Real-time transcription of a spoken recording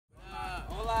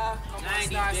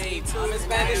game. I'm in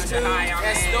Spanish too.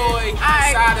 Estoy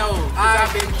casado.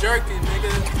 I've been jerking,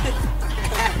 nigga.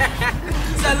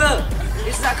 So look,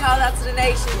 this is our call out to the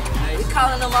nation. We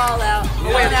calling them all out.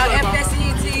 We're going out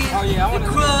FSENT, the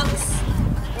Crooks.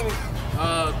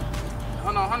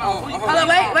 Hold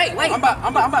on. Wait.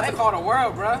 I'm about to call the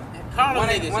world, bro. Call them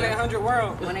niggas.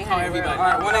 1-800-WORLD. 1-800-WORLD.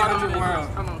 Alright,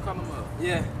 1-800-WORLD. Call them up.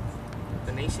 Yeah.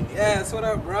 The nation. Yes, what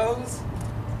up, bros?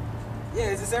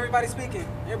 Yeah, is this everybody speaking?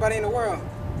 Everybody in the world?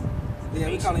 Yeah,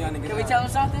 we calling y'all niggas. Can we tell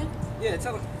them something? Yeah,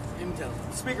 tell them. Let me tell them.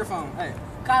 Speakerphone, hey.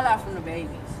 Call out from the babies.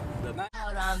 Hold on,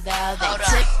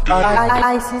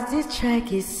 I said this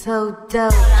track is so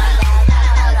dope.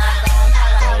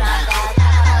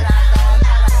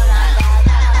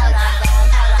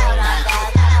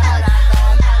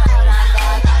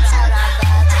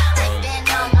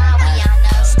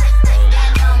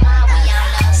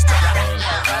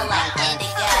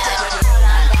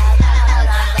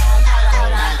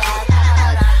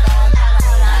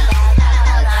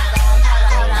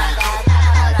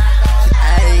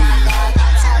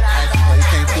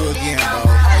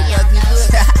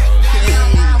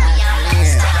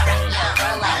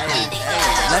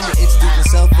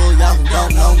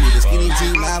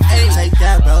 Take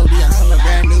that, Brody. I'm coming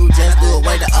brand new, just do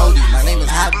away the oldie. My name is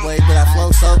Hot Boy, but I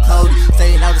flow so Cody.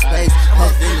 Staying out of space,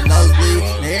 posted in the nosebleed.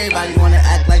 And everybody wanna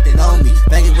act like they know me.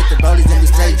 Banging with the Brodies and we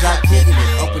straight drop kicking it.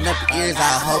 Open up your ears,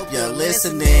 I hope you're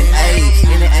listening. Ayy,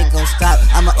 and it ain't gon' stop.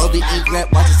 I'm an OBE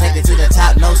rep, watch us take it to the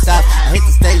top, no stop. I hit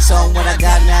the stage, show 'em what I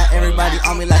got now. Everybody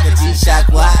on me like a G-Shock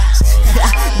watch.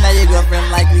 Now your girlfriend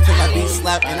like me cause my beat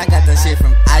slap, and I got that shit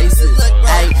from ISIS.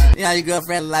 Ayy, now your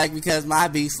girlfriend like me cause my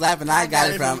beat slap, and I got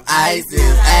it from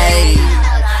ISIS. Ayy.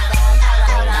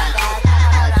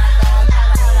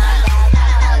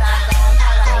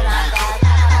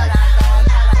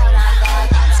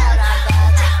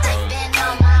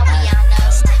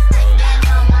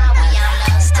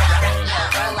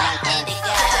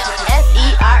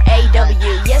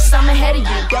 Yes, I'm ahead of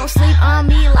you. Don't sleep on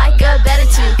me like a better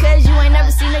two, cause you ain't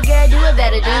never seen a girl do it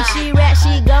better than she rap,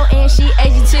 she go, and she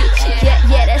Asian too.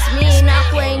 Yeah, that's me, and I'm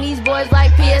playing these boys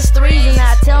like PS3s, and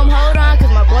I tell them hold on,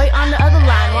 cause my boy on the other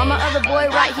line, while my other boy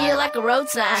right here like a road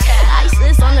sign.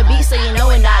 ISIS on the beat, so you know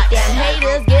it not. Damn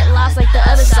haters get lost like the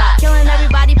other side, killing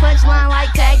everybody punchline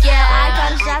like tag. Yeah, I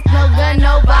got shots, no gun,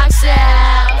 no box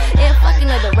out, and fucking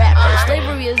other rappers.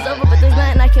 Slavery is over, but there's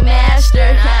nothing I can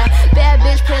master. Bad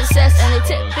bitch princess, and they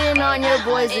tipping on your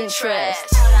boy's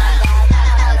interest.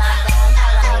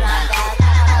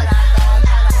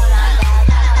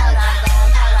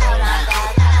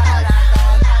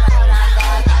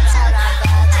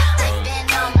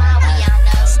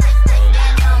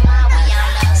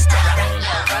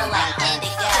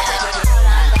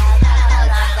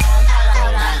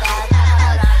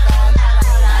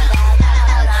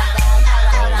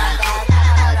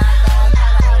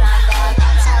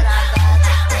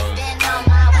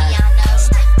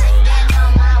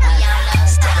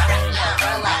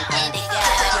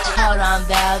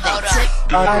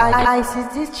 I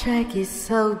said this track is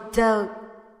so dope.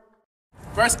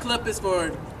 First clip is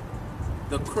for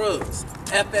the Crooks,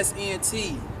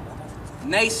 FSENT,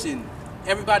 Nation,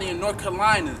 everybody in North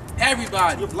Carolina,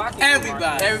 everybody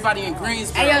in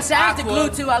Greensboro. Hey yo, shout out to Glue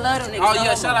too, I love them niggas. Oh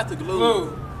yeah, shout out to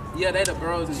Glue. Yeah, they the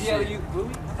bros and shit.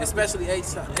 Especially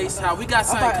H-How. We got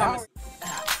something coming.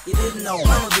 You didn't know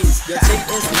one of these. Your chick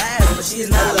is mad, but she's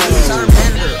not a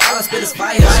Charmander. All I spit is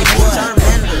fire.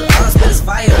 Charmander. All I spit is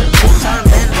fire.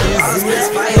 Charmander. All I spit is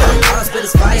fire. All I spit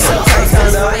is fire. All I spit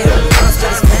is fire. All I spit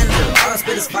is Mander. All I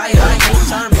spit is fire.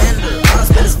 Charmander. All I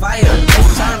spit is fire.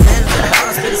 Charmander. All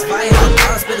I spit is fire. All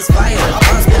I spit is fire. All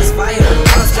I spit is fire. All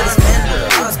I spit is Mander.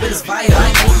 All I spit is fire.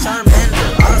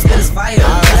 Charmander. All I spit is fire.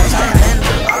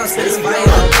 Charmander. All I spit is fire.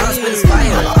 All I spit is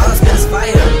fire. All I spit is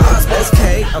fire. All I spit is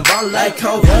okay. I'm ballin' like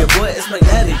Kobe. Your boy is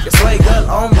magnetic. Your SwAgg gun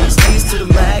on me. Skis to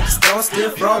the max. Don't steal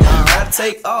from me. I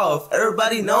take off.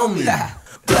 Everybody know me.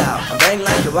 Blow. I bang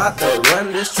like a vato.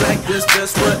 Run this track. This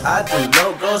just what I do.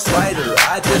 No ghostwriter.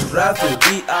 I just drive through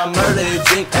beat. I murder.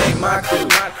 Drink ain't my crew.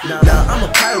 Now I'm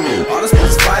a pyro. All the spit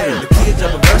is fire. The kid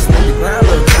jump a verse. Make the ground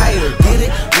look higher. Get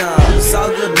it? Nah. It's all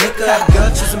good, nigga. Girl,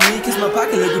 choosing me cause my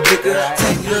pocket look bigger.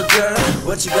 Take your girl.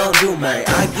 What you gon' do, man?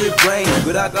 I get brain,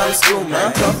 but I go to school,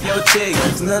 man. Cuff your chick,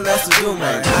 there's nothing else to do,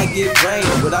 man. I get brain,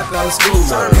 but I go to school,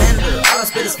 man. Charmander, all I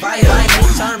spit is fire.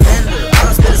 Charmander, all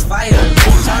I spit is fire.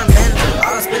 Charmander,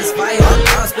 all I spit is fire.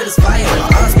 All I spit is fire.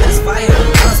 All I spit is fire.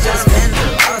 All I spit is Mander.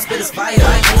 All I spit is fire.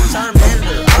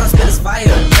 Charmander, all I spit is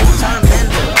fire.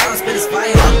 Charmander, all I spit is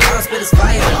fire. All I spit is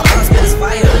fire. All I spit is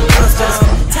fire. All I spit is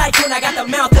fire. Tycoon, I got the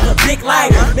mouth of a big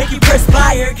lighter. Make you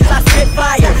perspire, cause I spit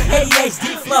fire.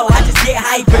 ADHD flow, I just get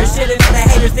hype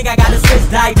think I gotta switch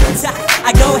diapers. I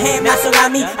go ahead, not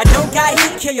salami. I don't got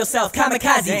heat, kill yourself,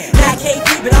 kamikaze. Not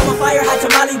KP, but I'm on fire, hot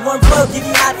tamale, warm flow, give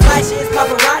you hot flashes,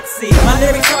 paparazzi. My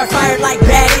lyrics are fired like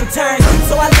bad interns,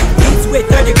 so I leave beats with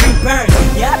third-degree burns.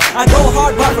 Yep, I go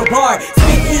hard bar for bar.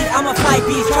 Spit heat, I'm a fly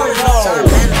beast, charge all.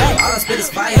 Charmander, all I spit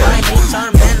is fire. I ain't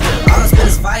Charmander, all I spit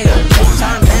is fire.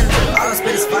 Charmander, all I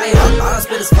spit is fire. All I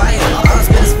spit is fire. All I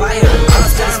spit is fire. All I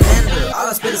Charmander, all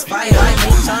I spit is fire. I ain't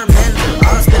Charmander,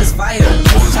 all I spit is fire.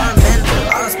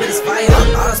 Charmander, all I spit is fire.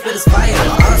 All I spit is fire.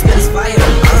 All I spit is fire.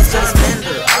 All I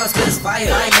Charmander, all I spit is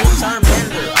fire. I ain't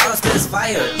Charmander, all I spit is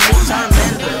fire.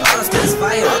 Charmander, all I spit is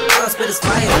fire. All I spit is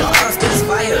fire. All I spit is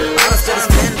fire. All I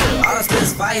Charmander, all I spit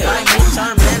is fire. I ain't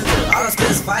Charmander, all I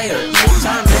spit is fire.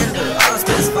 Charmander, all I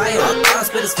spit is fire. All I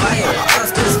spit is fire. All I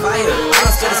spit is fire. All I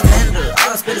spit is Charmander,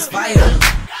 all I spit is fire.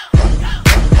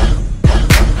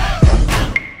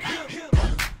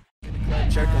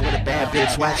 Jerking with a bad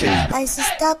bitch watching. I said,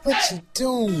 stop what you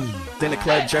doing. Then the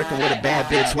club jerking with a bad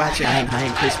bitch watching. I ain't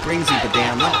Chris Springsy, but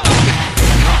damn, I'm poppin'.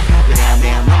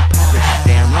 Damn, I'm poppin'.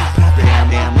 Damn, I'm poppin'.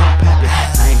 Damn, I'm poppin'.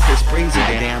 I ain't Chris Springsy,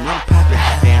 damn, I'm poppin'.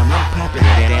 Damn, I'm poppin'.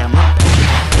 Damn, I'm poppin'.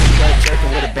 Club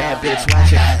jerking with a bad bitch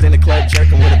watching. Then the club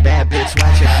jerking with a bad bitch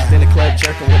watching. Then the club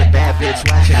jerking with a bad bitch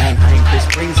watching. I ain't Chris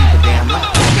Springsy, but damn, I'm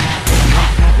poppin'.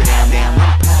 Damn,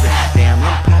 I'm poppin'. Damn,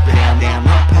 I'm poppin'. Damn,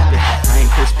 I'm poppin'. I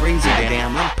ain't Chris Springsy,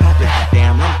 damn, I'm poppin'.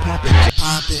 Damn, I'm poppin'.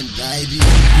 Poppin', baby.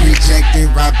 Rejected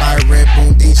right by Red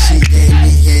Boom. Then she gave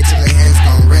me head till her hands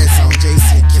gon' rest on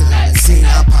Jason, killing the scene.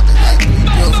 I'm poppin' like 3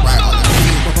 pills right on the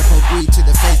scene. Weed to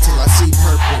the face till I see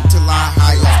purple. Till I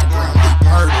high off the ground, be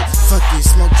purple. Fuck this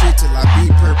smoke tree till I be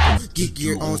purple. Geek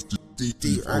gear on the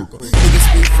Urkel. Niggas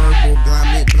be verbal,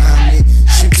 blind me.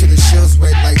 Shoot to the shells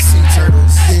wet like sea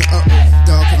turtles. Then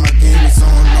dog, cause my game is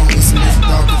on. No SMS,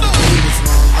 dog, cause the game is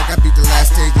long. Like I beat the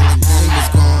last stage and the game is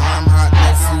gone. I'm hot, no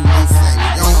food, no flame.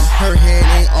 Her head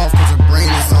ain't off cause her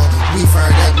brain is on. We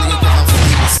fired up, nigga, cause I'm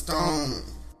flaming stone.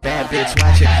 Bad bitch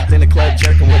watching, then the club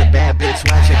jerking with a bad bitch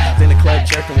watching. Then the club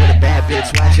jerking with a bad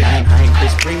bitch watching. I ain't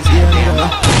Chris Springsy, damn, I'm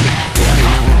poppin'.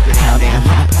 Damn,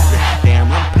 I'm poppin'. Damn,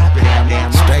 I'm poppin'. Damn,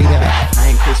 I'm poppin'. I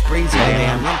ain't Chris Springsy,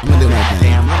 damn, I'm poppin'.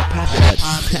 Damn, I'm poppin'.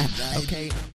 Okay.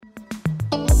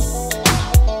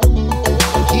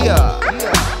 Yeah.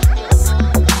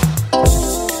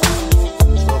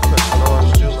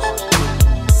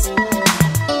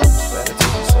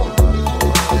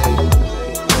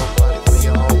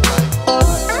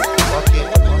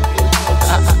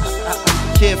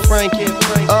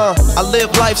 I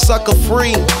live life sucker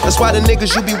free. That's why the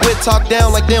niggas you be with talk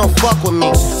down like they don't fuck with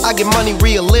me. I get money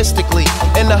realistically,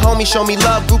 and the homies show me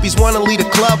love. Groupies wanna lead a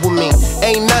club with me.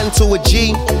 Ain't nothing to a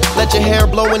G. Let your hair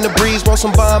blow in the breeze, want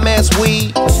some bomb ass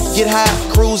weed. Get high,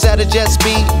 cruise at a jet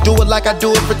speed. Do it like I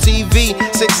do it for TV.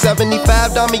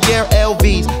 675 Damier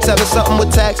LVs, 7 something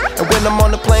with tax. And when I'm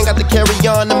on the plane, got to carry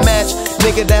on the match.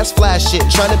 Nigga, that's flash shit.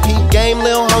 Tryna peep game,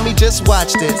 lil homie, just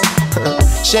watch this.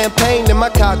 Champagne in my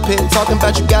cockpit, talking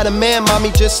about you got a man, mommy,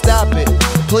 just stop it,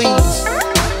 please.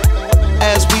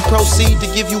 As we proceed to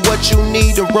give you what you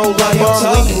need to roll up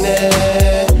on weed.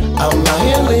 I'm out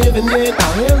here living it,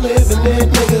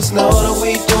 Niggas know that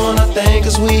we doing our thing,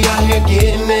 cause we out here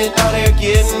getting it,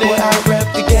 Boy, I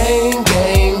rep the game.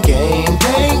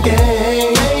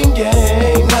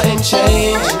 Nothing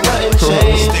changed,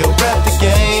 still rep the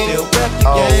game,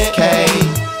 Okay.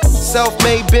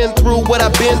 Self-made, been through what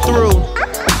I've been through,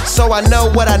 so I know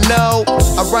what I know.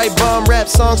 I write bomb rap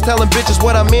songs telling bitches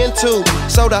what I'm into,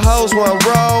 so the hoes won't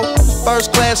roll.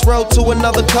 First class road to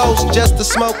another coast, just to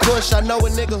smoke kush. I know a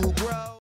nigga who grows.